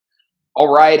All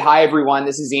right. Hi, everyone.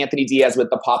 This is Anthony Diaz with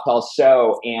the Pop Health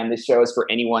Show. And this show is for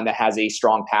anyone that has a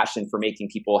strong passion for making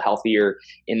people healthier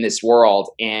in this world.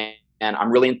 And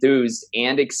I'm really enthused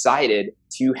and excited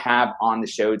to have on the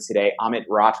show today Amit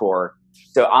Rathore.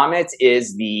 So Amit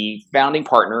is the founding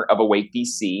partner of Awake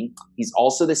VC. He's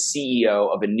also the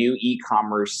CEO of a new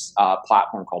e-commerce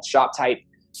platform called Shoptype.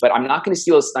 But I'm not going to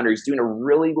steal his thunder. He's doing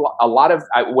a lot of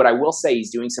what I will say.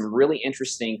 He's doing some really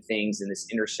interesting things in this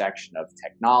intersection of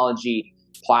technology,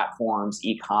 platforms,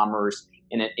 e-commerce,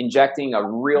 and injecting a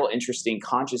real interesting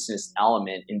consciousness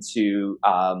element into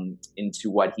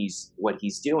what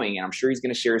he's doing. And I'm sure he's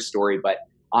going to share his story. But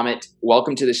Amit,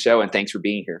 welcome to the show, and thanks for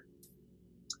being here.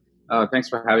 Thanks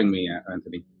for having me,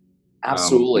 Anthony.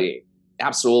 Absolutely.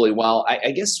 Well,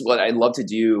 I guess what I'd love to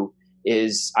do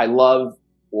is I love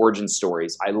origin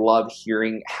stories. I love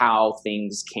hearing how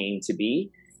things came to be.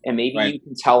 And maybe you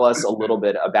can tell us a little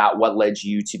bit about what led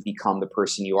you to become the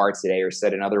person you are today, or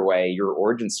said another way, your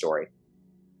origin story.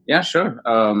 Yeah, sure.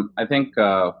 I think,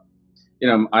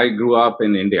 I grew up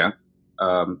in India,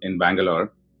 in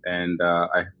Bangalore, and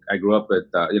I grew up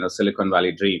with, Silicon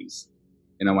Valley dreams.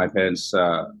 My parents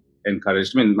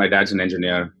encouraged me. My dad's an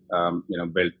engineer,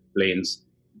 built planes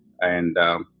and,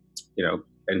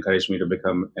 encouraged me to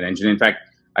become an engineer. In fact,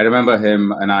 I remember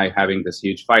him and I having this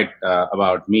huge fight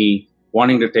about me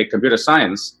wanting to take computer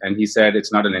science, and he said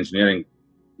it's not an engineering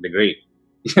degree,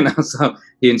 So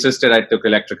he insisted I took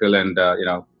electrical and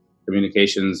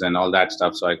communications and all that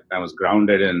stuff. So I was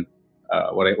grounded in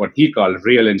what he called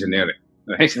real engineering,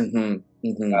 right? Mm-hmm.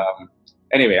 Mm-hmm.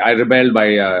 Anyway, I rebelled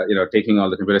by taking all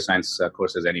the computer science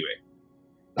courses anyway.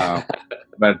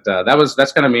 But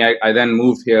that's kind of me. I then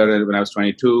moved here when I was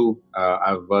 22.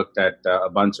 I've worked at a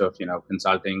bunch of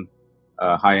consulting,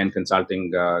 high-end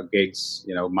consulting gigs.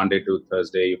 Monday to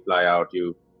Thursday, you fly out,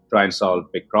 you try and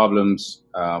solve big problems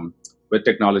with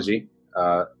technology,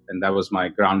 and that was my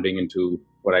grounding into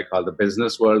what I call the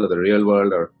business world or the real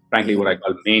world, or frankly, what I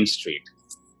call Main Street.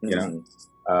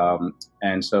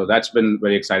 And so that's been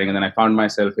very exciting. And then I found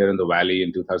myself here in the Valley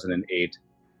in 2008,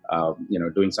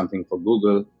 doing something for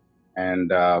Google.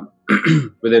 And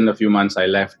within a few months, I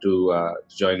left to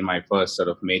join my first sort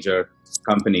of major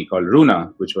company called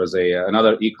Runa, which was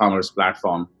another e-commerce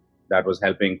platform that was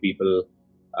helping people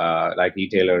like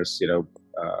retailers,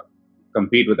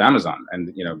 compete with Amazon.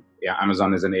 And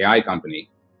Amazon is an AI company,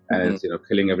 and it's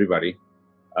killing everybody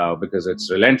because it's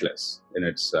relentless in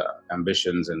its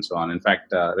ambitions and so on. In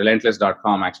fact,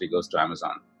 relentless.com actually goes to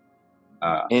Amazon.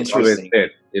 Interesting.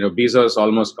 Bezos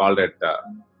almost called it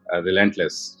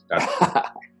relentless,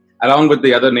 along with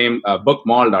the other name,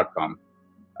 bookmall.com.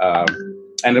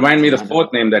 And remind me the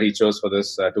fourth name that he chose for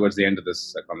this towards the end of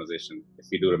this conversation. If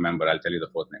you do remember, I'll tell you the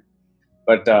fourth name.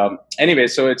 But anyway,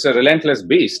 so it's a relentless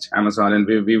beast, Amazon, and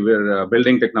we were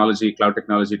building technology, cloud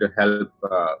technology, to help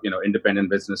independent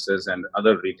businesses and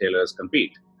other retailers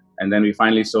compete. And then we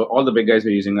finally saw all the big guys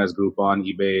were using us: Groupon,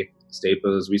 eBay,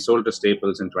 Staples. We sold to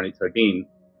Staples in 2013,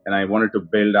 and I wanted to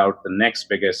build out the next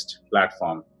biggest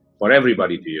platform for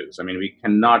everybody to use. I mean, we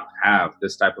cannot have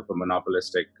this type of a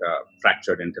monopolistic,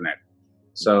 fractured internet.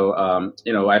 So,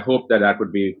 I hope that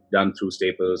would be done through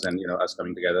Staples and, us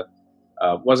coming together.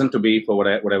 Wasn't to be for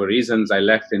whatever reasons. I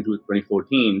left in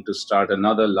 2014 to start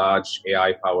another large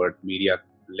AI-powered media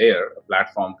layer, a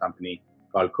platform company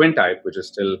called Quintype, which is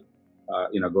still,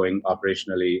 going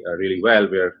operationally really well.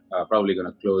 We're probably going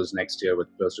to close next year with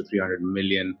close to 300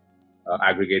 million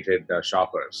aggregated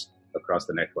shoppers across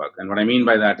the network. And what I mean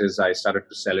by that is I started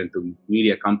to sell into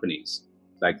media companies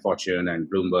like Fortune and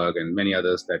Bloomberg and many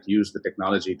others that use the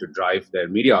technology to drive their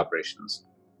media operations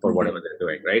for whatever they're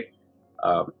doing, right?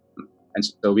 And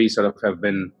so we sort of have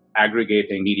been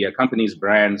aggregating media companies,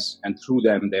 brands, and through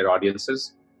them, their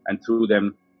audiences, and through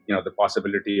them, the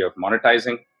possibility of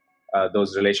monetizing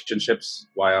those relationships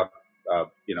via,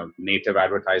 native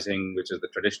advertising, which is the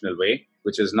traditional way,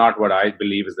 which is not what I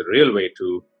believe is the real way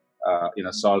to,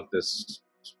 solve this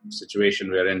situation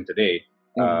we're in today,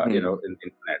 in the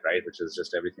internet, right? Which is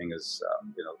just everything is,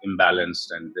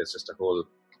 imbalanced, and there's just a whole,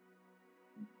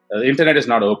 the internet is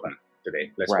not open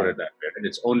today. Let's put it that way. And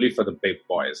it's only for the big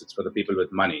boys. It's for the people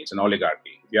with money. It's an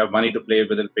oligarchy. If you have money to play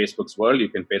within Facebook's world, you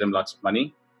can pay them lots of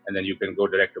money, and then you can go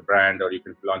direct to brand, or you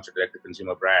can launch a direct to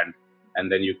consumer brand,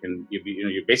 and then you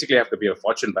basically have to be a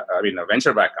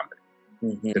venture-backed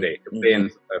company today to play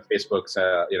in Facebook's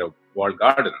walled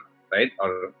garden, right?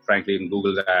 Or frankly in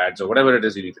Google's ads, or whatever it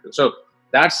is you need to do. So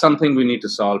that's something we need to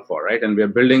solve for, right? And we're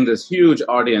building this huge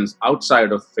audience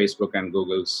outside of Facebook and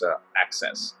Google's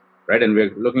access. Right, and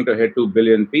we're looking to hit 2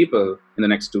 billion people in the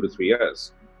next 2 to 3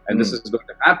 years. And this is going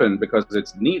to happen because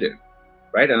it's needed.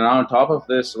 right? And on top of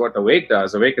this, what Awake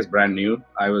does, Awake is brand new.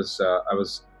 I was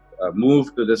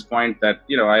moved to this point that,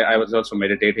 I was also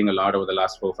meditating a lot over the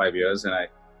last 4 or 5 years, and I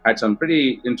had some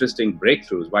pretty interesting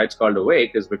breakthroughs. Why it's called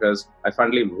Awake is because I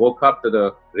finally woke up to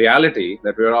the reality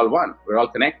that we're all one. We're all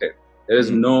connected. There is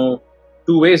no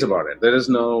two ways about it. There is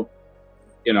no,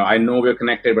 I know we're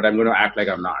connected, but I'm going to act like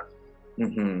I'm not.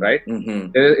 Right?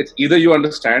 It's either you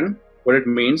understand what it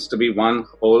means to be one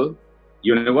whole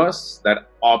universe that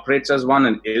operates as one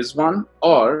and is one,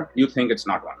 or you think it's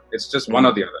not one. It's just one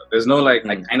or the other. There's no I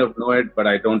kind of know it, but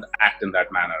I don't act in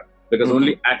that manner, because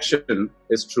only action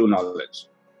is true knowledge.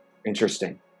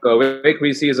 Interesting. So Awake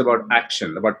VC is about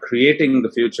action, about creating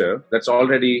the future that's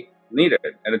already needed,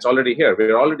 and it's already here.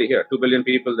 We're already here. 2 billion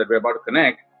people that we're about to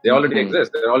connect, they already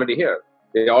exist. They're already here.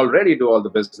 They already do all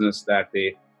the business that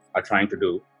they are trying to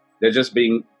do. They're just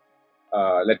being,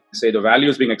 let's say, the value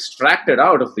is being extracted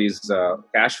out of these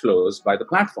cash flows by the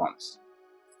platforms.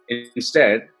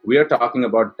 Instead, we are talking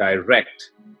about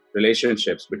direct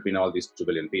relationships between all these 2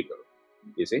 billion people.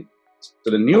 You see?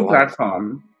 So the new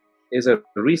platform is a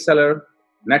reseller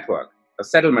network, a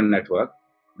settlement network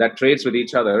that trades with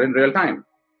each other in real time.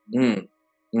 If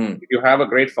you have a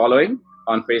great following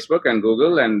on Facebook and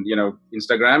Google and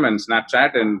Instagram and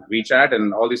Snapchat and WeChat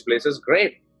and all these places,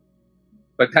 great.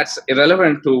 But that's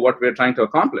irrelevant to what we're trying to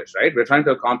accomplish, right? We're trying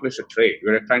to accomplish a trade.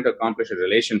 We're trying to accomplish a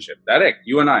relationship. Direct,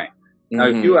 you and I. Now,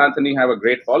 if you, Anthony, have a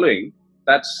great following,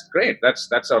 that's great. That's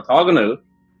orthogonal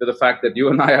to the fact that you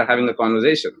and I are having a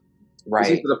conversation. Right.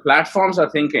 You see, the platforms are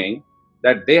thinking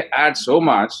that they add so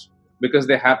much because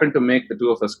they happen to make the two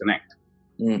of us connect.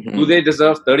 Do they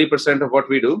deserve 30% of what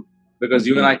we do because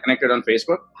you and I connected on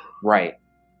Facebook? Right.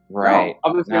 No,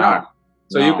 obviously not.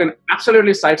 So you can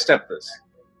absolutely sidestep this.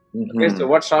 Okay, so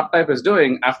what Shoptype is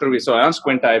doing after we saw on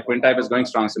Quintype is going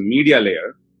strong. It's a media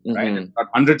layer, right? It's got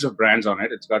hundreds of brands on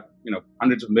it. It's got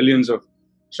hundreds of millions of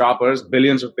shoppers,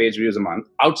 billions of page views a month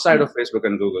outside of Facebook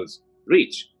and Google's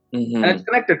reach. And it's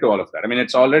connected to all of that. I mean,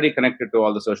 it's already connected to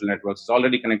all the social networks. It's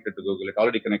already connected to Google. It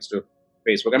already connects to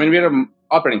Facebook. I mean, we're an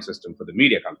operating system for the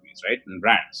media companies, right? And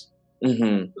brands.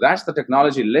 So that's the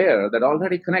technology layer that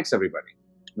already connects everybody.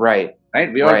 Right.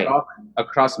 We all talk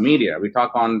across media. We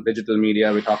talk on digital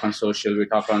media. We talk on social. We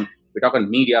talk on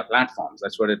media platforms.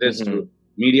 That's what it is.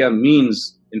 Media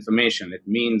means information. It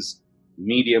means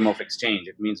medium of exchange.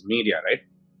 It means media, right?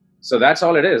 So that's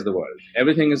all it is, the world.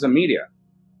 Everything is a media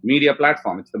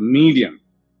platform. It's the medium,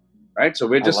 right? So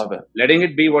we're just letting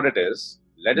it be what it is.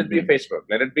 Let it be Facebook.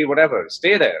 Let it be whatever.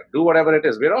 Stay there. Do whatever it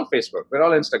is. We're all Facebook. We're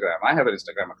all Instagram. I have an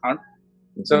Instagram account.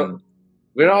 So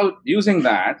we're all using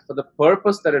that for the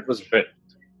purpose that it was built.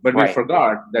 But we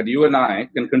forgot that you and I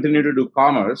can continue to do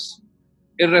commerce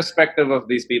irrespective of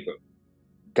these people.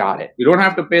 Got it. You don't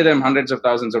have to pay them hundreds of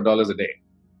thousands of dollars a day.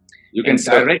 You can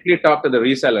directly talk to the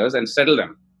resellers and settle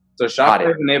them. So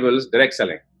Shoptype enables direct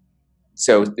selling.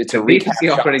 So to recap,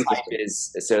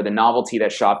 so the novelty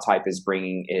that Shoptype is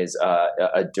bringing is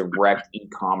a direct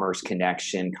e-commerce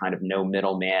connection, kind of no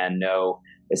middleman, no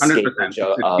escapage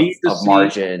of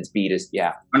margins. B2C,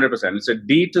 100%. It's a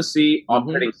D2C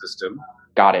operating system.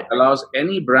 Got it. Allows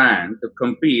any brand to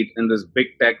compete in this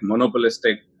big tech,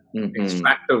 monopolistic,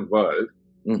 extractive world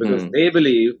because they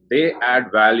believe they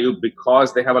add value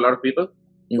because they have a lot of people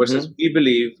versus we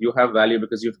believe you have value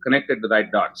because you've connected the right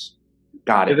dots.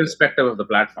 Got it. Irrespective of the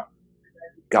platform.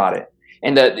 Got it.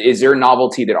 And is there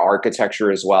novelty that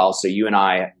architecture as well? So you and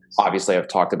I obviously have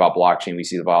talked about blockchain. We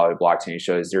see the value of blockchain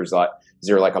shows. Is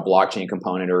there like a blockchain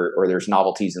component or there's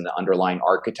novelties in the underlying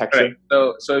architecture?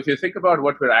 Right. So if you think about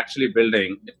what we're actually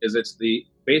building, it's the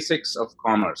basics of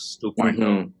commerce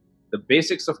 2.0. The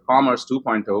basics of commerce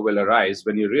 2.0 will arise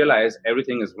when you realize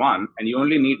everything is one and you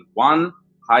only need one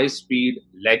high-speed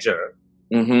ledger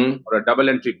or a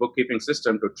double-entry bookkeeping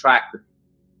system to track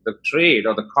the trade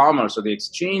or the commerce or the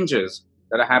exchanges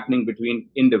that are happening between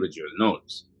individual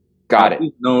nodes. Got it.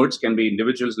 These nodes can be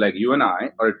individuals like you and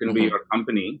I, or it can be your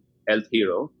company, Health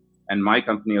Hero, and my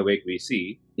company, Awake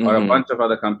VC, or a bunch of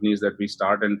other companies that we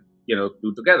start and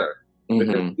do together.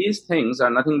 Because these things are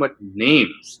nothing but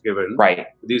names given to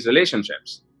these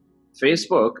relationships.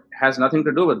 Facebook has nothing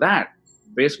to do with that.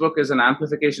 Facebook is an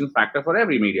amplification factor for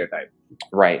every media type.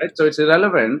 Right? So it's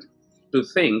irrelevant to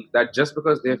think that just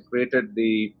because they've created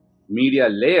the media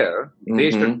layer, they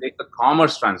should take the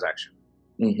commerce transaction.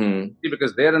 See,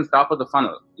 because they're on top of the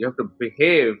funnel. You have to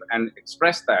behave and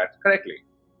express that correctly.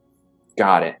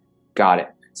 Got it.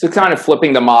 So kind of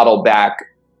flipping the model back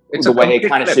the way it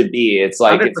kind of should be. It's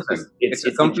like it's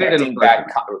injecting back,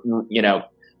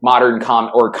 modern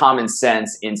common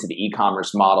sense into the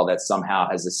e-commerce model that somehow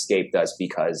has escaped us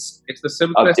because it's the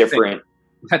simplest of different.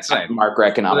 That's right.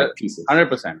 Macroeconomic pieces.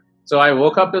 100%. So I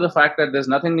woke up to the fact that there's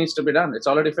nothing needs to be done. It's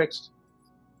already fixed.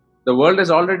 The world is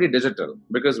already digital,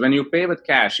 because when you pay with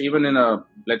cash, even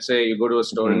let's say you go to a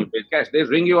store and you pay cash, they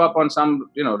ring you up on some,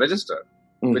 register,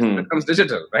 which becomes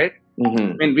digital, right? I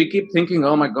mean, we keep thinking,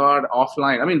 oh my God,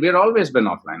 offline. I mean, we've always been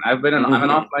offline. I'm an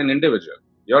offline individual.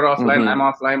 You're offline, I'm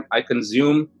offline. I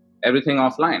consume everything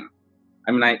offline.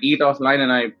 I mean, I eat offline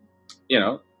and I,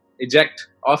 eject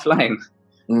offline.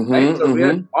 Right? So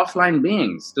we're offline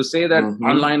beings. To say that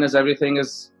online is everything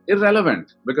is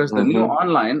irrelevant, because the new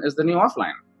online is the new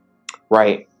offline.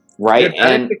 Right. They're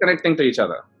directly connecting to each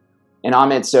other. And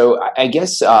Amit, so I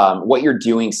guess what you're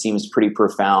doing seems pretty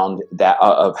profound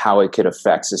of how it could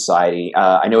affect society.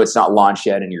 I know it's not launched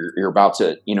yet, and you're about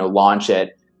to launch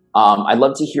it. I'd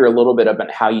love to hear a little bit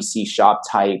about how you see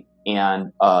Shoptype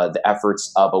and the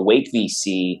efforts of Awake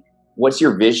VC. What's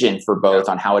your vision for both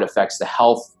on how it affects the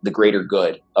health, the greater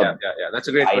good? That's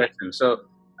a great question. So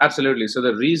absolutely. So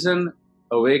the reason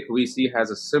Awake VC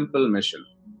has a simple mission.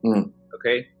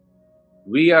 Okay.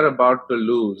 We are about to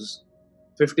lose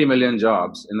 50 million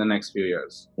jobs in the next few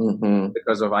years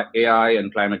because of AI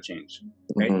and climate change.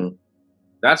 Okay?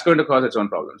 That's going to cause its own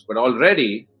problems. But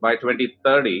already by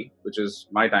 2030, which is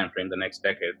my time frame, the next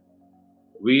decade,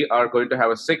 we are going to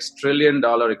have a $6 trillion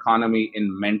economy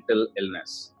in mental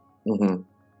illness.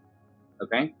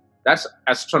 Okay? That's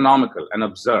astronomical and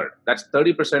absurd. That's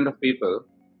 30% of people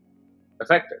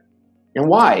affected. And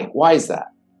why? Why is that?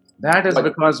 That is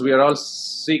because we are all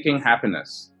seeking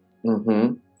happiness,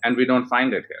 and we don't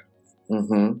find it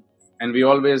here. And we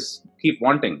always keep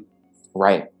wanting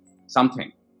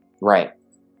something. Right.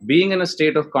 Being in a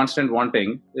state of constant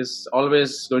wanting is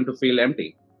always going to feel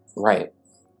empty. Right.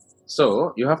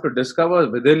 So you have to discover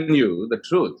within you the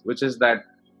truth, which is that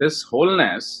this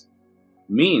wholeness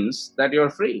means that you're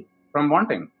free from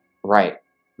wanting. Right.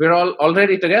 We're all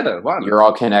already together. One. You're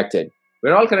all connected.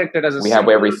 We're all connected as we have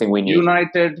everything we need.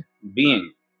 United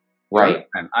being. Right.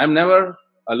 And I'm never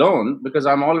alone, because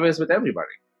I'm always with everybody.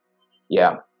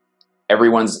 Yeah.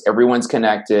 Everyone's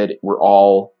connected. We're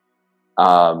all,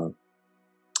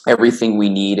 everything we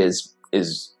need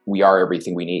is we are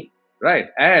everything we need. Right.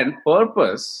 And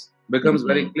purpose becomes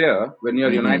very clear when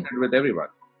you're united with everyone.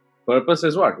 Purpose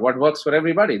is what? What works for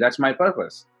everybody. That's my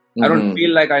purpose. I don't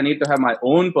feel like I need to have my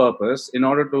own purpose in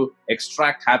order to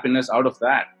extract happiness out of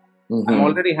that. I'm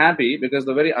already happy because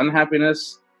the very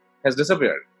unhappiness has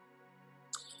disappeared.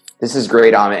 This is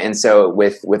great, Amit. And so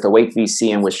with Awake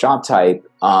VC and with Shoptype,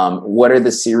 what are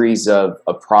the series of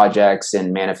projects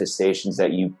and manifestations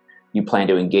that you plan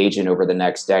to engage in over the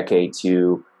next decade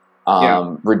to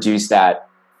reduce that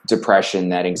depression,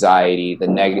 that anxiety, the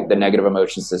negative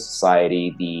emotions of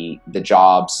society, the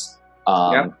jobs,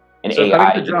 and so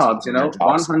AI? Coming to jobs,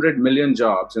 100 million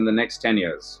jobs in the next 10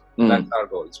 years. That's our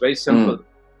goal. It's very simple.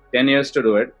 10 years to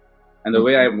do it. And the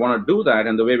way I want to do that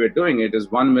and the way we're doing it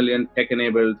is 1 million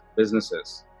tech-enabled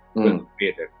businesses will be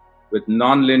created with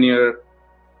non-linear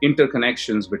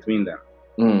interconnections between them,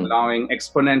 allowing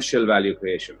exponential value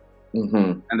creation.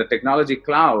 And the technology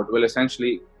cloud will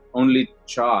essentially only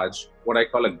charge what I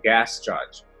call a gas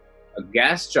charge. A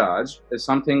gas charge is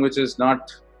something which is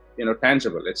not,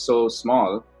 tangible. It's so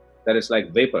small that it's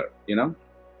like vapor,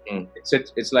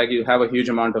 It's like you have a huge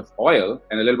amount of oil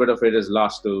and a little bit of it is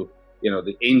lost to,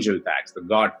 the angel tax, the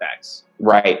God tax.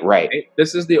 Right.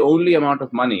 This is the only amount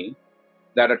of money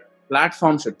that a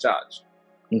platform should charge.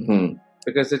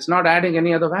 Because it's not adding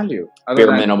any other value.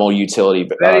 Very minimal utility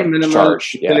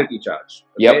charge. Utility charge.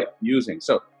 Okay, using.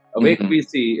 So Awake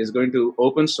VC is going to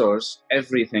open source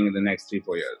everything in the next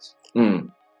 3-4 years.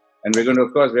 And we're going to,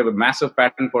 of course, we have a massive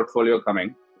patent portfolio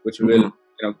coming, which will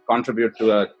contribute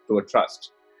to a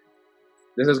trust.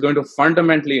 This is going to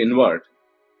fundamentally invert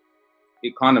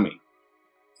economy.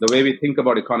 The way we think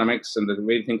about economics and the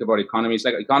way we think about economy is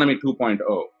like economy 2.0,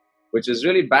 which is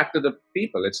really back to the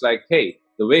people. It's like, hey,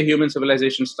 the way human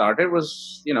civilization started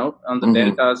was, on the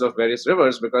deltas of various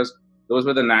rivers, because those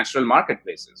were the natural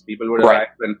marketplaces. People would arrive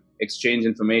and exchange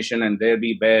information, and there'd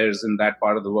be bears in that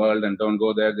part of the world, and don't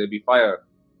go there, there'd be fire.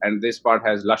 And this part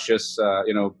has luscious,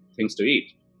 things to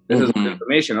eat. This is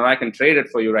information, or I can trade it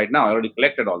for you right now. I already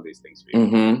collected all these things for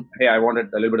you. Hey, I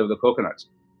wanted a little bit of the coconuts.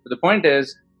 But the point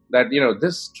is that,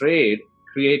 this trade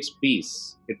creates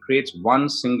peace. It creates one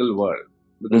single world,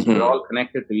 because we're all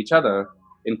connected to each other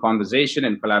in conversation,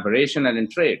 in collaboration, and in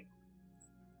trade.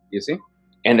 You see?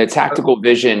 And a tactical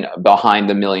vision behind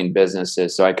the million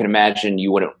businesses. So I can imagine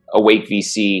you would Awake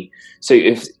VC. So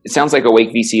it sounds like Awake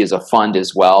VC is a fund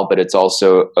as well, but it's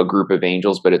also a group of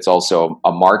angels, but it's also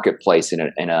a marketplace in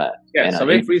a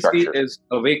Awake VC is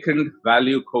awakened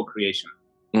value co-creation.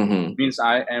 It means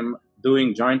I am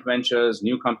doing joint ventures,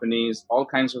 new companies, all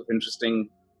kinds of interesting,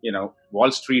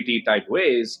 Wall Street-y type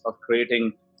ways of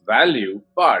creating value,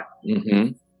 but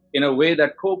in a way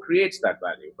that co-creates that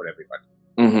value for everybody.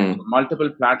 Multiple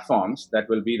platforms that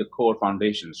will be the core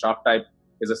foundation. Shoptype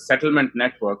is a settlement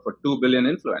network for 2 billion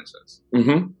influencers.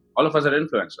 All of us are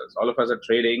influencers. All of us are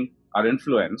trading our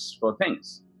influence for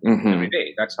things every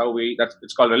day. That's how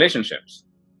it's called relationships,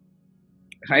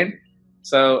 right?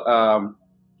 So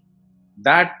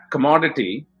that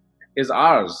commodity is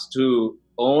ours to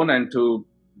own and to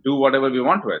do whatever we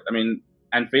want with. I mean,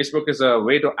 and Facebook is a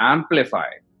way to amplify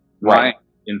my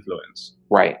influence.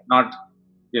 Right. Not,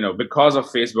 because of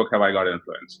Facebook have I got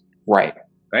influence. Right.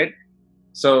 Right.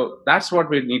 So that's what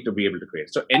we need to be able to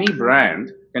create. So any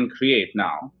brand can create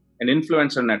now an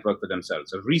influencer network for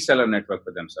themselves, a reseller network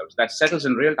for themselves that settles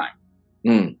in real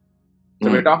time.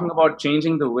 So we're talking about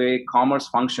changing the way commerce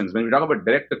functions. When we talk about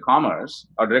direct to commerce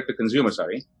or direct to consumer,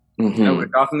 we're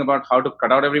talking about how to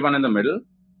cut out everyone in the middle.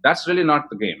 That's really not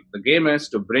the game. The game is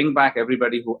to bring back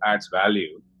everybody who adds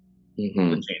value to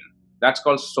the chain. That's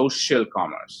called social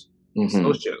commerce.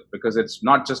 Social, because it's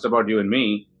not just about you and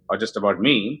me or just about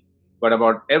me, but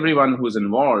about everyone who's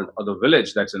involved or the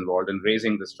village that's involved in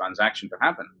raising this transaction to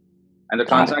happen. And the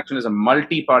transaction is a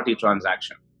multi-party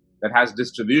transaction that has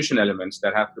distribution elements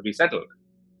that have to be settled.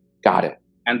 Got it.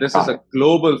 And this is a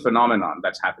global phenomenon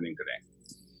that's happening today.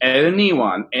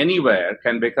 Anyone, anywhere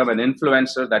can become an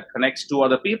influencer that connects to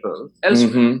other people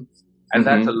elsewhere. And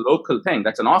that's a local thing.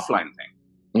 That's an offline thing.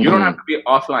 You don't have to be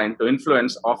offline to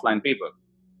influence offline people,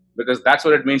 because that's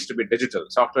what it means to be digital.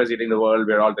 Software is eating the world.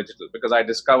 We're all digital, because I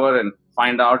discover and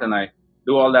find out and I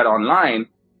do all that online,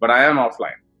 but I am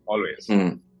offline always.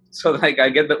 So like I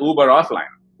get the Uber offline.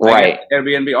 I get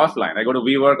Airbnb offline. I go to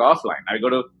WeWork offline. I go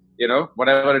to,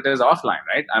 whatever it is offline,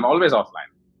 right? I'm always offline,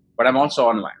 but I'm also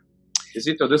online. You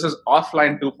see, so this is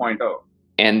offline 2.0.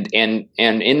 And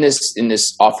in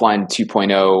this offline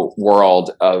 2.0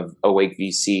 world of Awake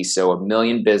VC, so 1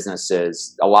 million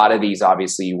businesses, a lot of these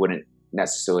obviously you wouldn't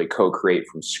necessarily co-create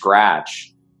from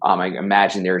scratch. I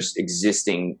imagine there's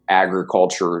existing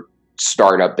agriculture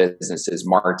startup businesses,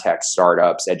 MarTech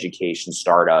startups, education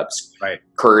startups,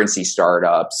 currency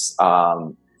startups,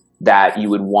 that you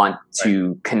would want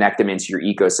to connect them into your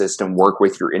ecosystem, work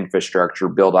with your infrastructure,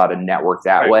 build out a network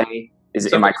that way.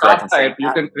 Am I correct in saying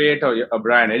you can create a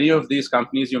brand. Any of these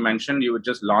companies you mentioned, you would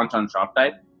just launch on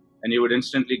Shoptype, and you would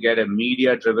instantly get a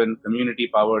media-driven,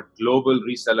 community-powered, global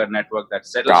reseller network that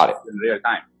settles in real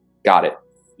time. Got it.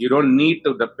 You don't need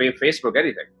to pay Facebook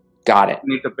anything. Got it. You don't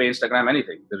need to pay Instagram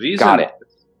anything. The reason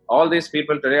all these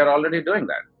people today are already doing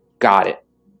that. Got it.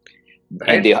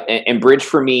 Right? And Bridge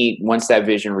for me, once that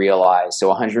vision realized, so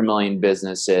 100 million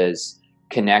businesses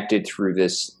connected through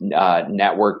this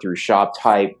network, through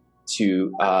Shoptype,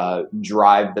 to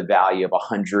drive the value of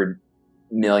 100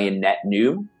 million net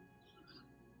new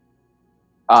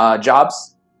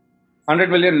jobs. 100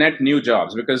 million net new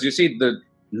jobs, because you see the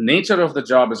nature of the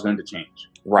job is going to change.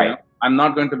 Right. I'm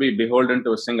not going to be beholden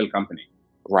to a single company.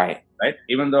 Right.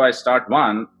 Even though I start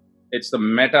one, it's the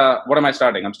meta. What am I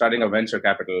starting? I'm starting a venture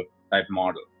capital type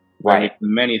model. Right.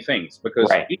 Many things, because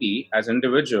we as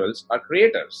individuals are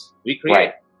creators. We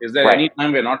create. Is there any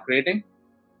time we're not creating?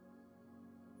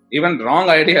 Even wrong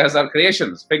ideas are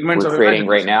creations, figments of creating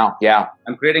right now. Yeah.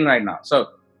 I'm creating right now. So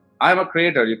I'm a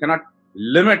creator. You cannot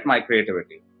limit my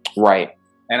creativity. Right.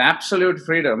 And absolute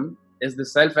freedom is the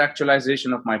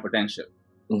self-actualization of my potential.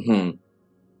 You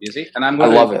see? And I'm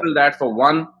going to build that for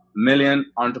 1 million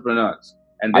entrepreneurs.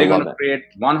 And they're going to create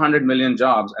 100 million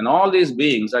jobs. And all these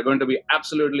beings are going to be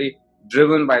absolutely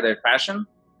driven by their passion.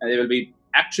 And they will be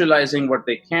actualizing what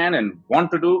they can and want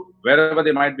to do wherever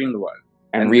they might be in the world.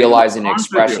 And realizing and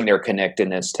expressing their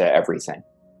connectedness to everything.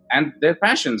 And their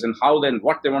passions and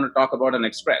what they want to talk about and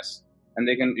express. And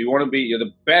you're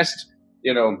the best,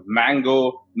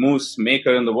 mango mousse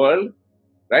maker in the world,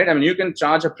 right? I mean, you can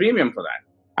charge a premium for that.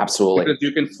 Absolutely. Because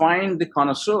you can find the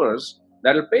connoisseurs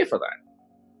that will pay for that,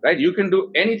 right? You can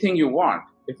do anything you want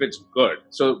if it's good.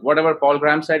 So whatever Paul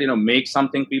Graham said, make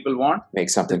something people want. Make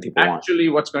something people want. Actually,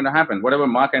 what's going to happen? Whatever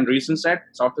Mark Andreessen said,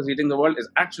 software is eating the world, is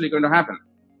actually going to happen.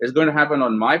 It's going to happen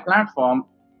on my platform,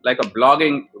 like a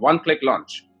blogging one-click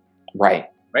launch. Right.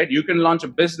 You can launch a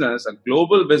business, a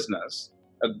global business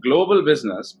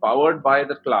powered by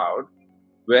the cloud,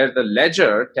 where the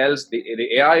ledger tells the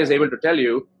AI is able to tell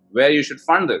you where you should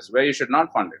fund this, where you should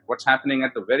not fund it, what's happening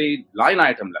at the very line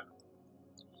item level.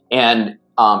 And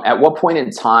at what point in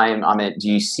time, Amit, do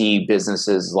you see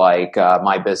businesses like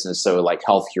my business, so like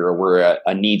Health Hero, we're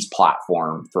a needs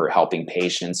platform for helping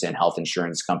patients and health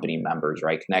insurance company members,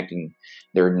 right? Connecting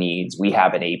their needs. We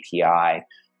have an API.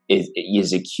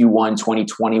 is it Q1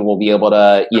 2020 we'll be able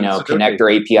to, connect our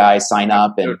API, sign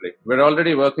up? Absolutely. And we're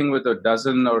already working with a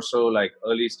dozen or so like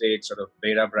early stage sort of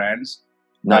beta brands.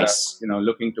 Nice. That are,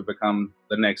 looking to become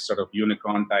the next sort of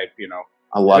unicorn type,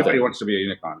 I love everybody it. wants to be a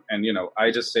unicorn. And,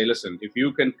 I just say, listen, if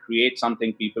you can create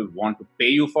something people want to pay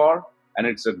you for, and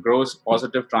it's a gross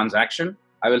positive transaction,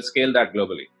 I will scale that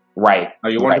globally. Right. Now,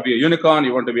 you want to be a unicorn,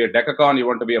 you want to be a decacorn, you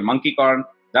want to be a monkeycorn,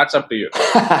 that's up to you.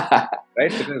 Right?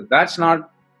 Because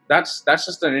that's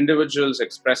just an individual's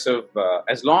expressive,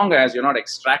 as long as you're not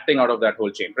extracting out of that whole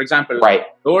chain. For example,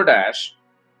 DoorDash,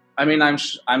 I mean, I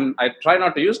try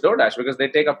not to use DoorDash because they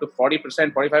take up to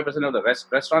 40%, 45% of the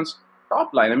restaurant's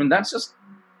top line. I mean, that's just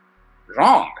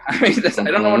wrong. I mean,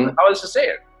 I don't know how else to say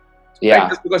it. Yeah. Right?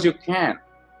 Just because you can.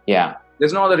 Yeah.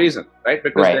 There's no other reason, right?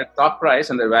 Because their stock price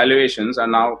and their valuations are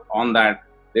now on that.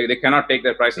 They cannot take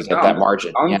their prices down. That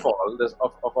margin. Downfall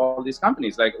of all these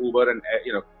companies like Uber and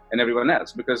and everyone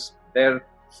else, because their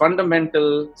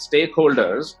fundamental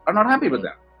stakeholders are not happy with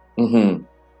them. Mm-hmm.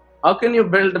 How can you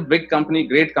build a big company,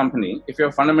 great company, if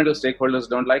your fundamental stakeholders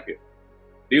don't like you?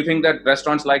 Do you think that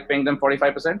restaurants like paying them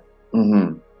 45%?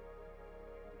 Mm-hmm.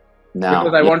 No.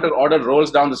 Because I want to order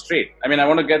rolls down the street. I mean, I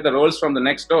want to get the rolls from the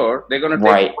next door. They're going to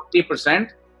take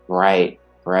 40%. Right.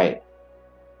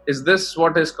 Is this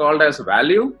what is called as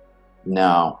value?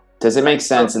 No. Does it make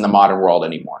sense in the modern world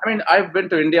anymore? I mean, I've been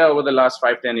to India over the last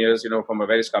 5-10 years, from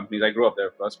various companies. I grew up there,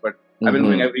 of course, but I've been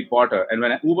going every quarter. And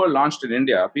when Uber launched in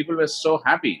India, people were so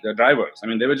happy, the drivers. I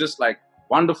mean, they were just like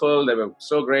wonderful. They were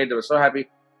so great. They were so happy.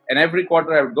 And every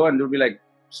quarter I would go and it would be like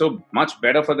so much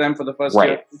better for them for the first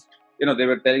year. They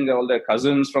were telling all their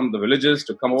cousins from the villages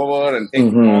to come over and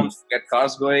take homes, get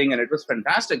cars going. And it was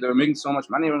fantastic. They were making so much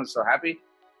money. Everyone was so happy.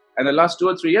 And the last 2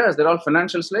 or 3 years, they're all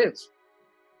financial slaves.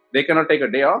 They cannot take a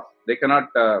day off. They cannot,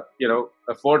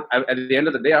 afford, at the end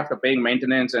of the day, after paying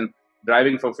maintenance and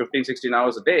driving for 15, 16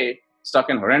 hours a day, stuck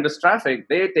in horrendous traffic,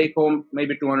 they take home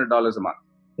maybe $200 a month.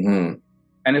 Mm-hmm.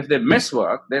 And if they miss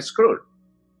work, they're screwed.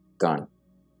 Done.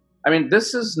 I mean,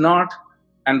 this is not,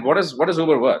 and what is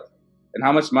Uber worth? And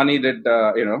how much money did,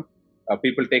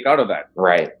 people take out of that?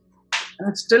 Right. And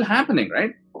it's still happening,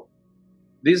 right?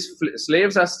 These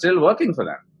slaves are still working for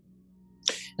them.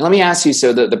 And let me ask you,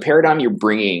 so the paradigm you're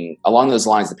bringing along those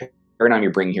lines, the paradigm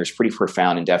you're bringing here is pretty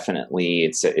profound, and definitely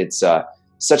it's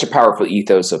such a powerful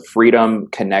ethos of freedom,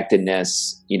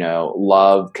 connectedness,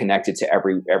 love, connected to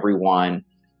everyone.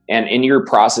 And in your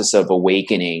process of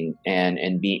awakening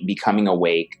and becoming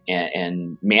awake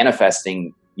and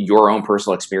manifesting your own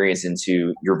personal experience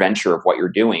into your venture of what you're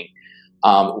doing,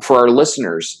 for our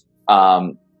listeners,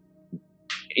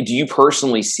 do you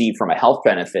personally see from a health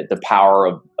benefit the power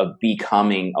of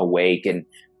becoming awake and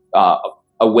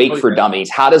awake for dummies?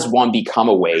 How does one become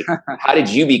awake? How did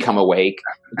you become awake?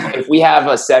 If we have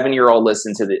a 7-year-old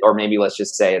listen to or maybe let's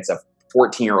just say it's a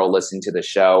 14-year-old listening to the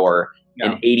show, or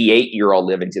an 88-year-old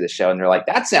living to the show, and they're like,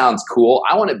 that sounds cool.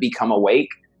 I want to become awake.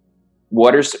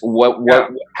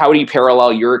 How do you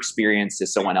parallel your experience to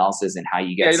someone else's, and how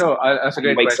you get that's a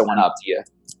great wake question. someone up to you?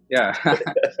 Yeah,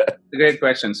 it's a great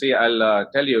question. See, I'll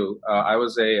tell you, I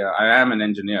am an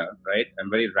engineer, right? I'm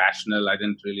very rational. I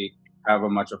didn't really have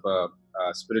much of a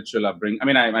spiritual upbringing. I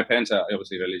mean, my parents are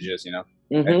obviously religious,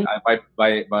 Mm-hmm.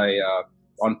 And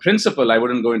on principle, I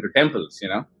wouldn't go into temples,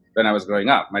 when I was growing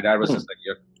up. My dad was just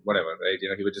like, whatever, right?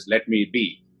 He would just let me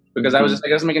be. Because I was just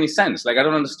like, it doesn't make any sense. Like, I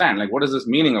don't understand. Like, what is this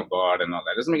meaning of God and all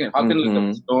that? It doesn't make any, how can you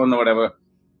look at stone or whatever?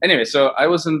 Anyway, so I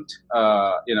wasn't,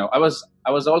 I was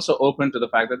also open to the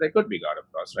fact that there could be God, of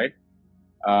course, right?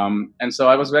 And so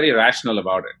I was very rational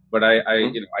about it. But I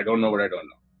don't know what I don't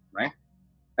know, right?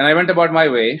 And I went about my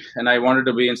way, and I wanted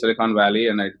to be in Silicon Valley,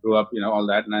 and I grew up, all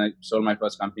that, and I sold my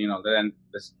first company and all that, and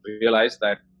just realized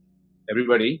that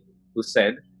everybody who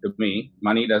said to me,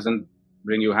 money doesn't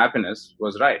bring you happiness,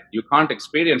 was right. You can't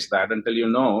experience that until you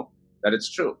know that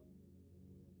it's true.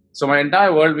 So my entire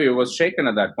worldview was shaken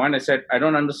at that point. I said, I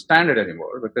don't understand it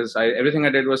anymore, because everything I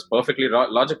did was perfectly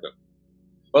logical,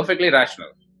 perfectly rational.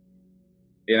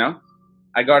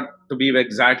 I got to be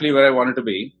exactly where I wanted to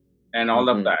be and all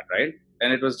of that, right?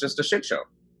 And it was just a shit show.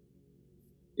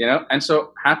 And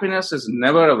so happiness is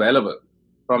never available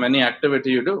from any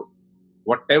activity you do.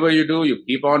 Whatever you do, you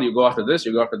keep on, you go after this,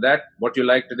 you go after that. What you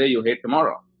like today, you hate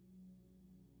tomorrow.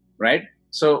 Right?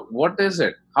 So what is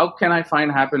it? How can I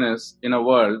find happiness in a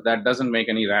world that doesn't make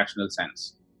any rational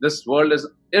sense? This world is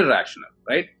irrational,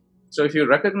 right? So if you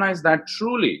recognize that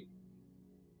truly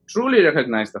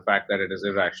recognize the fact that it is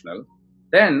irrational,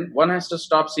 then one has to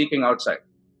stop seeking outside.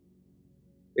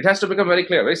 It has to become very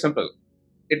clear, very simple.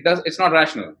 It's not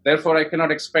rational. Therefore, I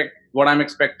cannot expect what I'm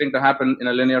expecting to happen in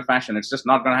a linear fashion. It's just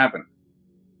not going to happen.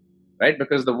 right?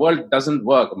 Because the world doesn't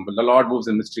work. The Lord moves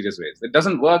in mysterious ways. It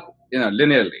doesn't work,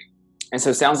 linearly. And so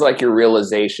it sounds like your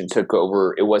realization took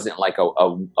over. It wasn't like a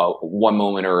one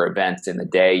moment or event in the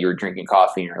day. You're drinking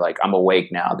coffee and you're like, I'm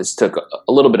awake now. This took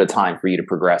a little bit of time for you to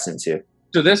progress into.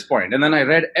 To this point. And then I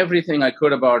read everything I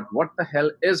could about what the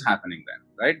hell is happening then,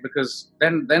 right? Because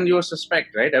then you're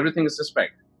suspect, right? Everything is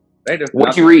suspect, right?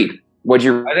 What'd you read? I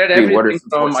read everything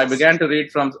from, I began to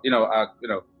read from,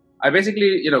 I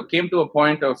basically, came to a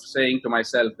point of saying to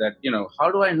myself that,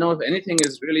 how do I know if anything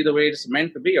is really the way it's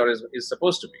meant to be or is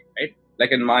supposed to be, right?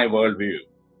 Like in my worldview.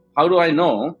 How do I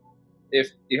know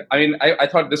I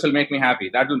thought this will make me happy.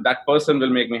 That person will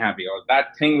make me happy, or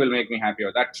that thing will make me happy,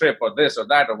 or that trip, or this, or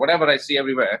that, or whatever I see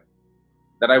everywhere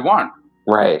that I want,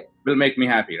 right, will make me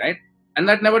happy, right? And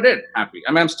that never did happy.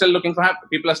 I'm still looking for happiness.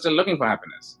 People are still looking for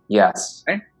happiness. Yes.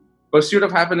 Right? Pursuit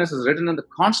of happiness is written in the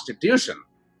Constitution,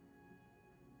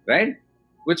 right?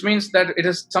 Which means that it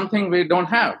is something we don't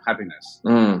have, happiness.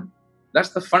 That's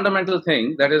the fundamental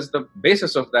thing that is the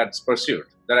basis of that pursuit,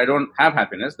 that I don't have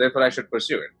happiness, therefore I should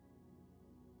pursue it.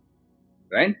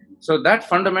 Right? So that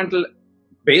fundamental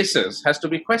basis has to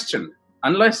be questioned.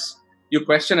 Unless you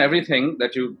question everything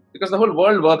because the whole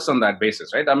world works on that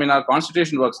basis, right? I mean, our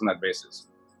Constitution works on that basis.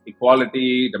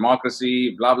 Equality,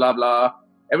 democracy, blah, blah, blah.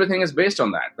 Everything is based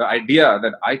on that. The idea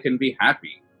that I can be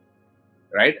happy,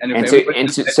 right?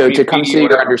 So to come to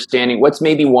your understanding, what's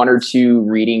maybe one or two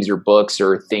readings or books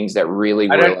or things that really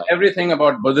I read everything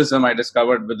about Buddhism. I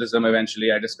discovered Buddhism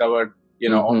eventually. I discovered,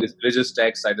 all these religious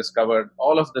texts. I discovered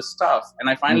all of this stuff. And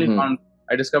I finally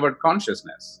I discovered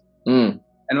consciousness.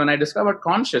 And when I discovered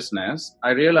consciousness,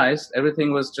 I realized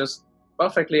everything was just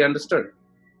perfectly understood.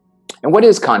 And what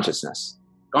is consciousness?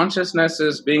 Consciousness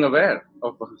is being aware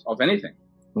of anything.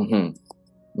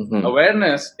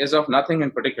 Awareness is of nothing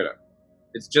in particular.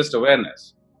 It's just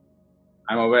awareness.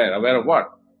 I'm aware. Aware of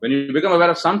what? When you become aware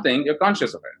of something, you're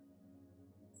conscious of it.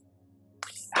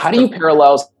 How do you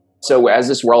parallel? So as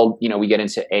this world, we get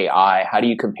into AI, how do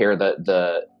you compare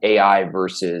the AI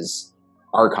versus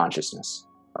our consciousness?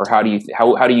 Or how do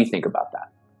you think about that?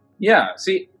 Yeah.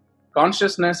 See,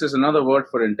 consciousness is another word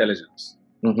for intelligence.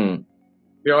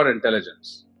 Pure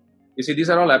intelligence. You see,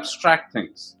 these are all abstract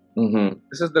things.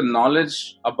 This is the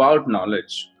knowledge about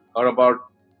knowledge, or about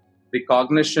the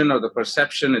cognition or the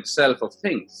perception itself of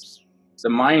things. The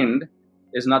mind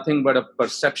is nothing but a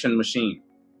perception machine.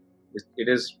 It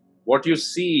is what you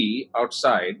see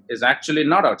outside is actually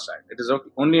not outside. It is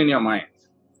only in your mind.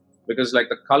 Because like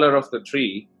the color of the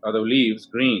tree or the leaves,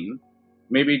 green,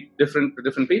 may be different to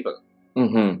different people.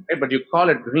 Right? But you call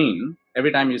it green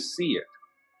every time you see it.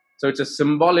 So it's a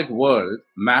symbolic world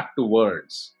mapped to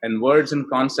words. And words and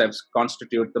concepts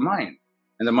constitute the mind.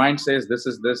 And the mind says, this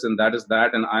is this and that is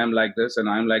that, and I am like this and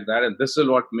I am like that, and this is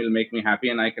what will make me happy,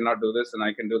 and I cannot do this and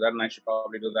I can do that, and I should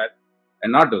probably do that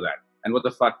and not do that. And what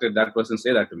the fuck did that person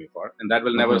say that to me for? And that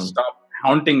will never stop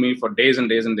haunting me for days and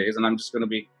days and days, and I'm just going to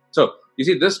be... So, you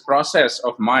see, this process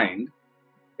of mind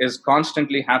is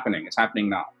constantly happening. It's happening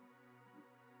now.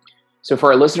 So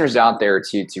for our listeners out there,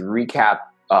 to recap,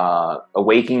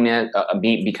 awakening,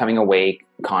 becoming awake,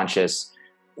 conscious,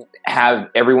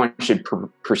 everyone should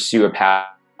pursue a path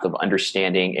of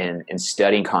understanding and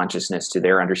studying consciousness to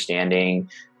their understanding,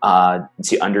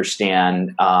 to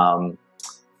understand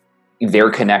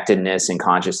their connectedness and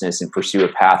consciousness, and pursue a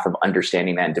path of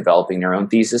understanding that and developing their own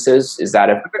theses. Is that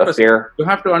a fair? You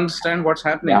have to understand what's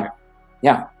happening.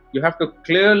 Yeah. You have to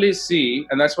clearly see,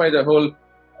 and that's why the whole,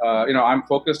 I'm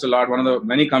focused a lot. One of the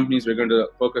many companies we're going to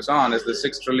focus on is the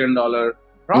 $6 trillion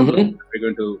problem that we're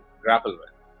going to grapple with.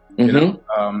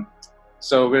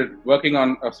 So we're working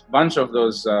on a bunch of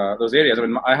those areas. I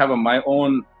mean, I have my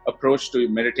own approach to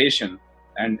meditation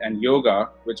and yoga,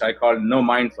 which I call no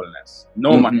mindfulness.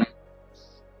 No mindfulness.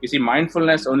 You see,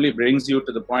 mindfulness only brings you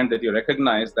to the point that you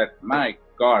recognize that, my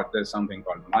God, there's something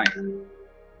called mind.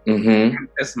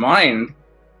 This mind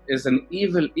is an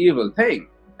evil thing,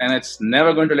 and it's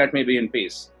never going to let me be in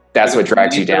peace. That's what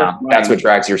drags you down. That's what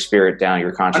drags your spirit down,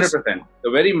 your consciousness. 100%. The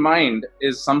very mind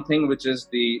is something which is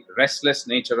the restless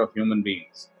nature of human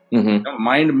beings.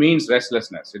 Mind means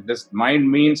restlessness. Mind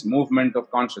means movement of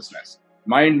consciousness.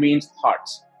 Mind means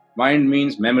thoughts. Mind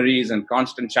means memories and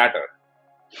constant chatter.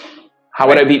 How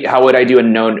would I do a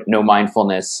no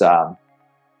mindfulness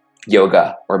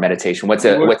yoga or meditation? What's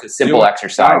a simple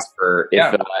exercise for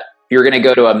if you're going to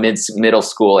go to a middle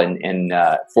school and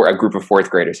for a group of fourth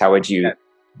graders? How would you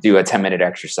do a 10-minute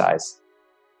exercise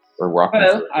or walk?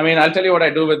 Well, I mean, I'll tell you what I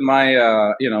do with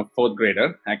my fourth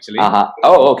grader actually.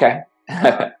 Oh, okay.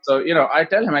 So I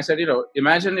tell him, I said,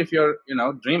 imagine if you're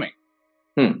dreaming.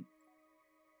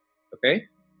 Okay,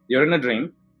 you're in a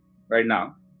dream right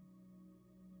now.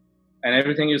 and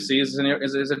everything you see is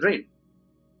a dream,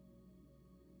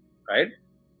 right?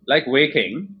 Like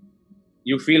waking,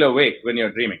 you feel awake when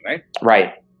you're dreaming, right?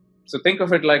 Right. So think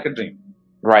of it like a dream.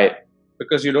 Right.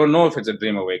 Because you don't know if it's a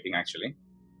dream or waking, actually.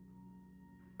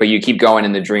 But you keep going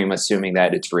in the dream, assuming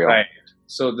that it's real. Right.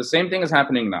 So the same thing is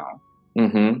happening now.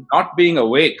 Mm-hmm. Not being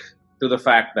awake to the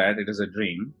fact that it is a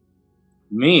dream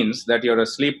means that you're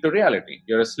asleep to reality.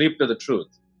 You're asleep to the truth.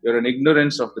 You're in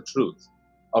ignorance of the truth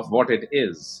of what it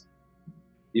is.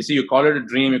 You see, you call it a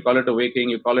dream, you call it a waking,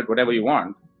 you call it whatever you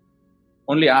want,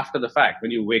 only after the fact,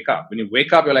 when you wake up. When you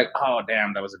wake up, you're like, oh,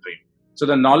 damn, that was a dream. So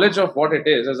the knowledge of what it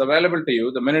is available to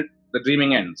you the minute the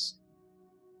dreaming ends.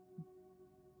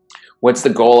 What's the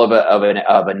goal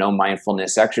of a no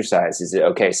mindfulness exercise? Is it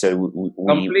okay? So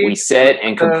we sit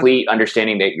and complete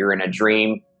understanding that you're in a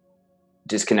dream,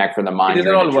 disconnect from the mind. These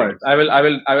are all words. I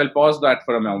will pause that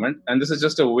for a moment, and this is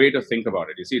just a way to think about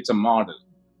it. You see, it's a model.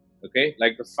 Okay,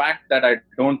 like the fact that I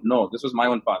don't know. This was my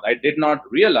own path. I did not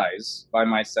realize by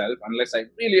myself unless I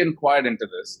really inquired into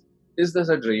this. Is this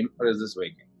a dream or is this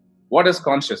waking? What is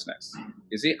consciousness?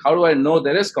 You see, how do I know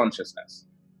there is consciousness?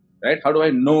 Right? How do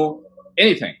I know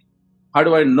anything? How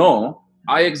do I know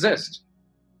I exist?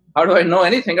 How do I know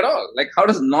anything at all? Like, how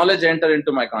does knowledge enter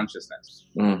into my consciousness?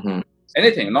 Mm-hmm.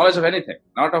 Anything, knowledge of anything,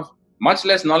 not of much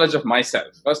less knowledge of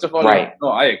myself. First of all, right. No,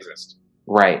 I exist.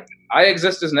 Right. I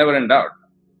exist is never in doubt.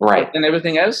 Right. And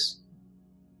everything else,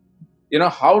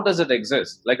 how does it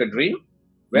exist? Like a dream?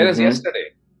 Where is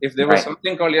yesterday? If there was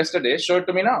something called yesterday, show it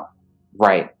to me now.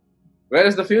 Right. Where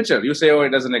is the future? You say, oh, it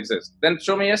doesn't exist. Then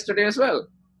show me yesterday as well.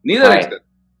 Neither exists.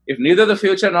 If neither the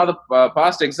future nor the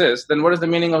past exists, then what is the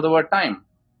meaning of the word time?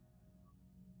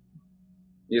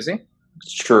 You see?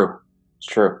 It's true. It's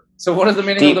true. So what is the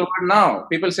meaning of the word now?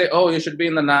 People say, oh, you should be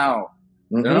in the now.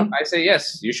 Mm-hmm. I say,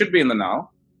 yes, you should be in the now.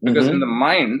 Because in the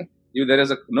mind, there is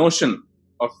a notion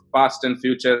of past and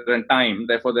future and time.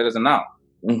 Therefore, there is a now.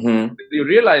 Mm-hmm. If you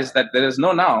realize that there is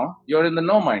no now, you're in the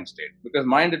no mind state. Because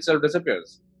mind itself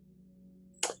disappears.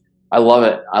 I love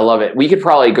it. I love it. We could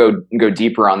probably go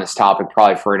deeper on this topic,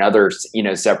 probably for another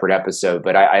separate episode.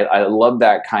 But I love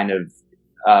that kind of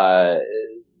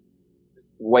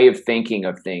way of thinking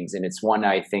of things, and it's one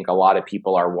I think a lot of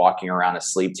people are walking around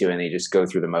asleep to, and they just go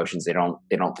through the motions. They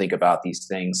don't think about these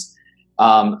things.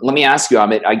 Let me ask you,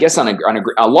 Amit. I guess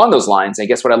along those lines, I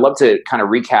guess what I'd love to kind of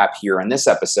recap here on this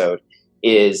episode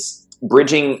is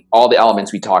bridging all the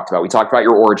elements we talked about. We talked about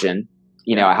your origin.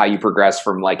 How you progressed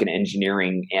from like an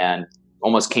engineering and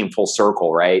almost came full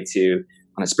circle, right, to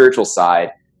on a spiritual side,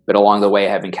 but along the way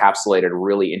have encapsulated a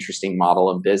really interesting model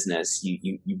of business.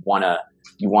 You want to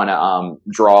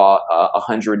draw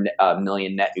 100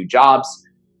 million net new jobs.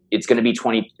 It's going to be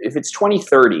 20. If it's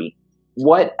 2030,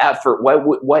 what effort,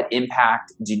 what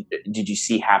impact did you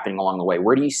see happening along the way?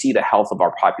 Where do you see the health of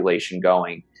our population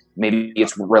going? Maybe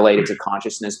it's related to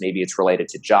consciousness. Maybe it's related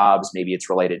to jobs. Maybe it's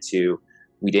related to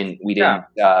we didn't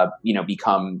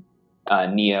become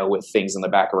Neo with things on the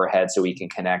back of our head so we can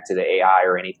connect to the AI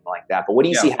or anything like that. But what do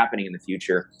you see happening in the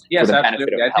future? Yes,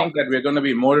 absolutely. I think that we're going to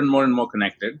be more and more and more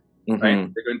connected. Mm-hmm. Right?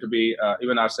 We're going to be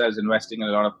even ourselves investing in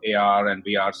a lot of AR and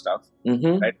VR stuff,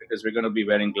 right? Because we're going to be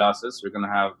wearing glasses. We're going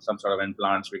to have some sort of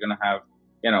implants. We're going to have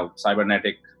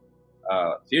cybernetic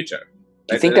future. Right?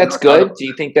 Do you think that's good? Do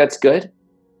you think that's good?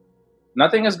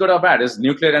 Nothing is good or bad. Is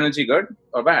nuclear energy good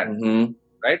or bad? Mm-hmm.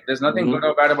 Right? There's nothing good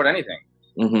or bad about anything.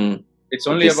 Mm-hmm. It's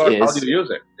only about how you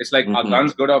use it. It's like are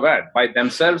guns good or bad? By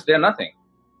themselves, they're nothing.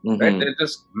 Right? They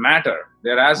just matter.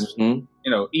 They're as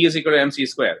E is equal to MC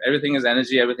square. Everything is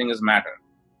energy. Everything is matter.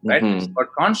 Right? It's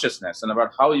about consciousness and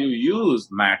about how you use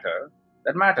matter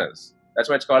that matters. That's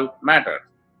why it's called matter.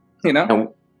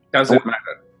 Does it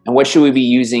matter? And what should we be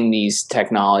using these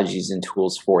technologies and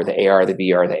tools for? The AR, the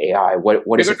VR, the AI.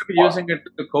 What is it? We're going to be using it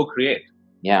to co-create.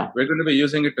 Yeah. We're going to be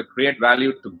using it to create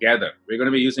value together. We're going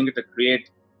to be using it to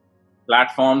create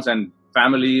platforms and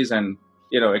families and,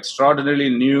 extraordinarily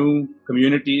new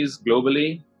communities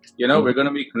globally. We're going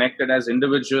to be connected as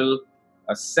individual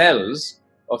cells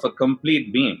of a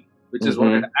complete being, which is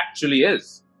what it actually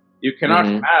is. You cannot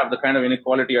have the kind of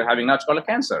inequality you're having now. It's called a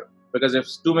cancer. Because if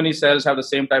too many cells have the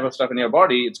same type of stuff in your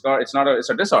body, it's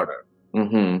a disorder.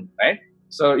 Right?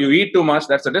 So you eat too much,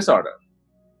 that's a disorder.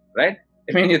 Right?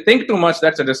 I mean, you think too much,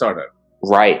 that's a disorder.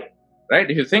 Right. Right?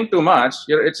 If you think too much,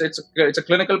 it's a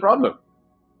clinical problem.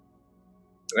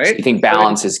 Right? So you think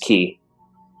balance is key?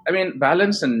 I mean,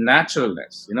 balance and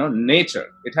naturalness, nature.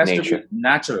 It has to be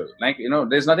natural. Like,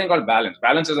 there's nothing called balance.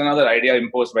 Balance is another idea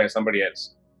imposed by somebody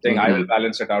else, saying, I will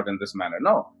balance it out in this manner.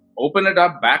 No. Open it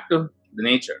up back to the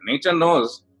nature. Nature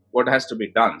knows what has to be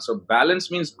done. So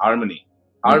balance means harmony.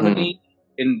 Harmony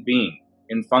in being,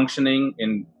 in functioning,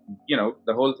 in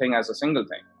the whole thing as a single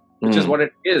thing, which is what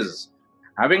it is.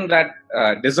 Having that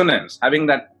dissonance, having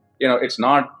that, it's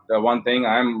not one thing,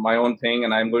 I'm my own thing,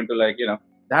 and I'm going to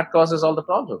that causes all the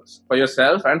problems for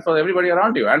yourself and for everybody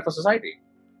around you and for society.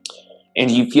 And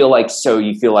you feel like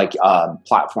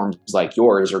platforms like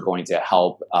yours are going to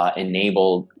help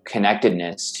enable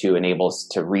connectedness, to enable us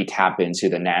to re-tap into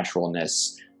the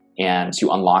naturalness and to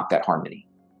unlock that harmony.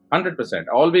 100%.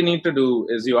 All we need to do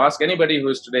is, you ask anybody who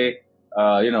is today,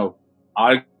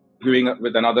 arguing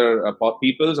with another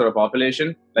peoples or a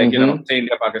population, like, say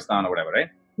India, Pakistan, or whatever, right?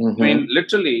 I mean,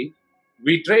 literally,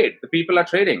 we trade. The people are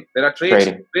trading. There are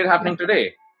trade happening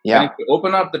today. Yeah. And if you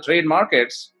open up the trade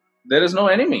markets, there is no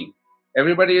enemy.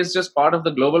 Everybody is just part of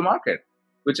the global market,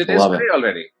 which it is today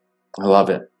already. I love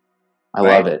it. I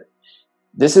love it.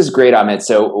 This is great, Amit.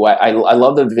 So I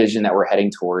love the vision that we're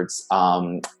heading towards.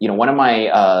 One of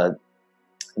my,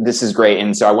 this is great.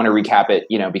 And so I want to recap it,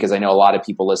 because I know a lot of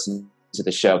people listen to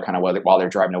the show kind of while they're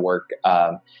driving to work.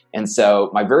 And so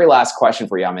my very last question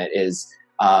for you, Amit, is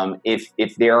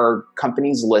if there are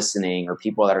companies listening or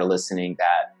people that are listening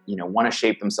that, want to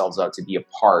shape themselves up to be a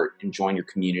part and join your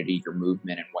community, your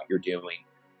movement, and what you're doing,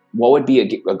 what would be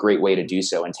a great way to do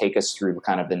so, and take us through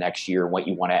kind of the next year, what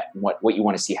you want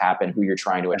to see happen, who you're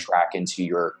trying to attract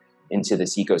into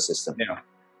this ecosystem?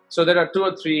 So there are 2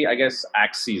 or 3, I guess,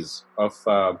 axes of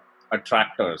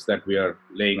attractors that we are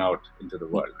laying out into the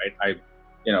world, right?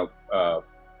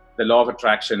 The law of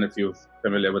attraction, if you're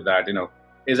familiar with that,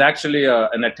 is actually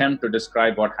an attempt to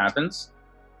describe what happens.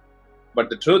 But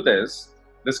the truth is,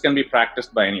 this can be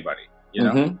practiced by anybody,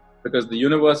 because the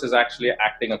universe is actually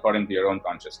acting according to your own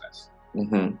consciousness.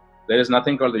 There is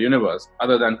nothing called the universe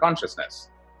other than consciousness.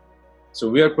 So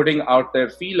we are putting out there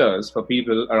feelers for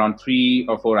people around 3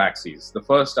 or 4 axes. The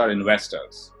first are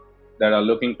investors that are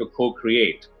looking to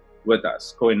co-create with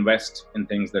us, co-invest in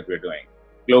things that we're doing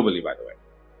globally, by the way.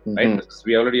 Right?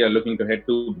 We already are looking to hit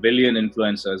 2 billion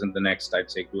influencers in the next, I'd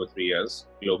say, 2 or 3 years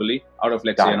globally, out of,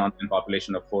 let's say, an online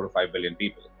population of 4 or 5 billion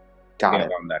people.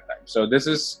 Around that time. So this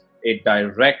is a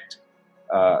direct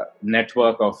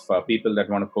network of people that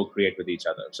want to co-create with each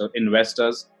other. So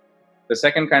investors. The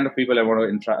second kind of people I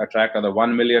want to attract are the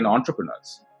 1 million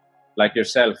entrepreneurs, like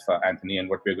yourself, Anthony, and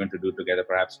what we're going to do together,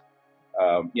 perhaps,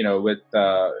 with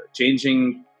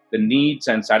changing the needs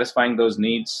and satisfying those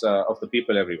needs of the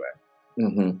people everywhere.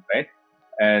 Right?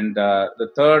 And the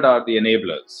third are the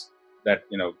enablers, that,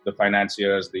 the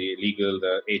financiers, the legal,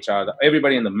 the HR,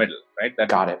 everybody in the middle, right?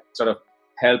 That sort of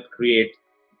help create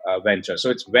venture. So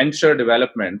it's venture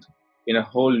development in a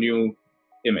whole new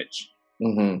image,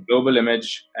 global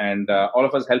image, and all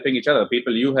of us helping each other.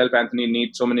 People you help, Anthony,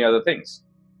 need so many other things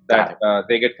that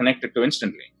they get connected to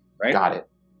instantly, right? Got it.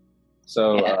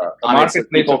 So,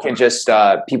 people can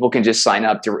just sign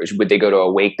up to. Would they go to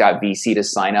awake.vc to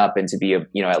sign up and to be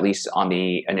at least on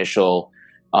the initial,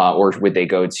 or would they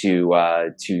go to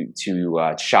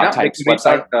Shoptype's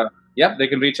website? They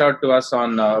can reach out to us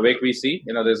on Awake VC.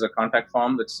 There's a contact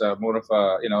form that's more of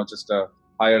a just a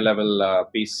higher level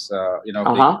piece of the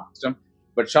ecosystem.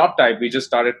 But Shoptype, we just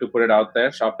started to put it out there.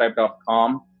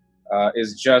 Shoptype.com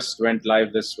is just went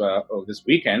live this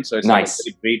weekend, so it's nice.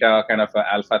 Like a beta kind of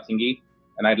alpha thingy.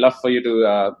 And I'd love for you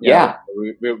to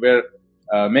we're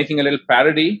making a little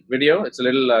parody video. It's a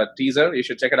little teaser. You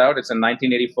should check it out. It's a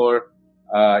 1984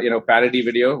 parody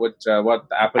video, which what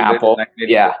Apple did in 1984.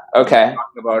 Yeah. Okay.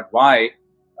 Talking about why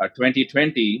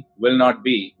 2020 will not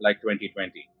be like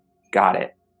 2020. Got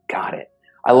it.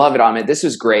 I love it, Amit. This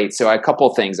was great. So a couple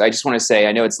of things. I just want to say,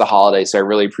 I know it's the holiday, so I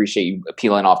really appreciate you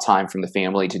peeling off time from the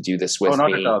family to do this with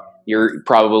me. You're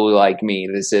probably like me.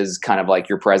 This is kind of like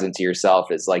your present to yourself.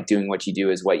 It's like doing what you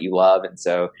do is what you love. And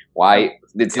so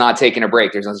it's not taking a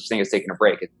break. There's no such thing as taking a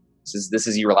break. This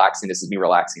is you relaxing. This is me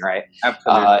relaxing, right?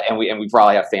 Absolutely. And we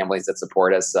probably have families that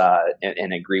support us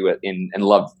and agree with and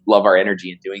love our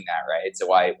energy in doing that, right? So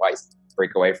why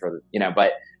break away from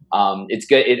But it's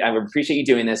good. I appreciate you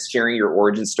doing this, sharing your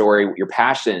origin story, your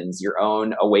passions, your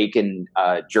own awakened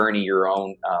journey, your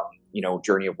own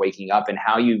journey of waking up, and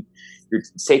how you're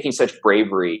taking such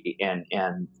bravery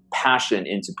and passion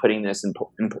into putting this in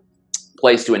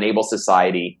place to enable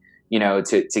society,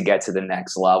 to get to the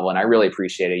next level. And I really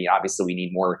appreciate it. Obviously, we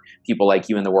need more people like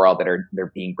you in the world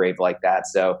they're being brave like that.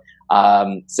 So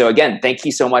again, thank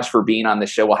you so much for being on the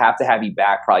show. We'll have to have you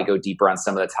back, probably go deeper on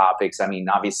some of the topics. I mean,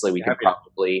 obviously we could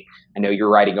probably, I know you're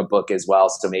writing a book as well.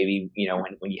 So maybe,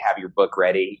 when you have your book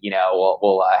ready,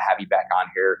 we'll have you back on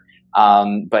here.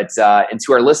 And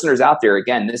to our listeners out there,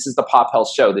 again, this is the Pop Health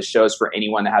Show. This show is for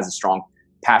anyone that has a strong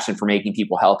passion for making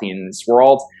people healthy in this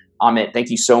world. Amit, thank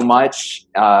you so much.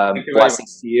 Thank you very much.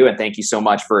 Blessings to you, and thank you so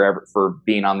much for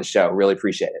being on the show. Really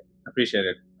appreciate it. Appreciate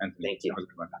it, Anthony. Thank you. That was a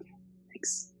good one.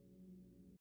 Thanks.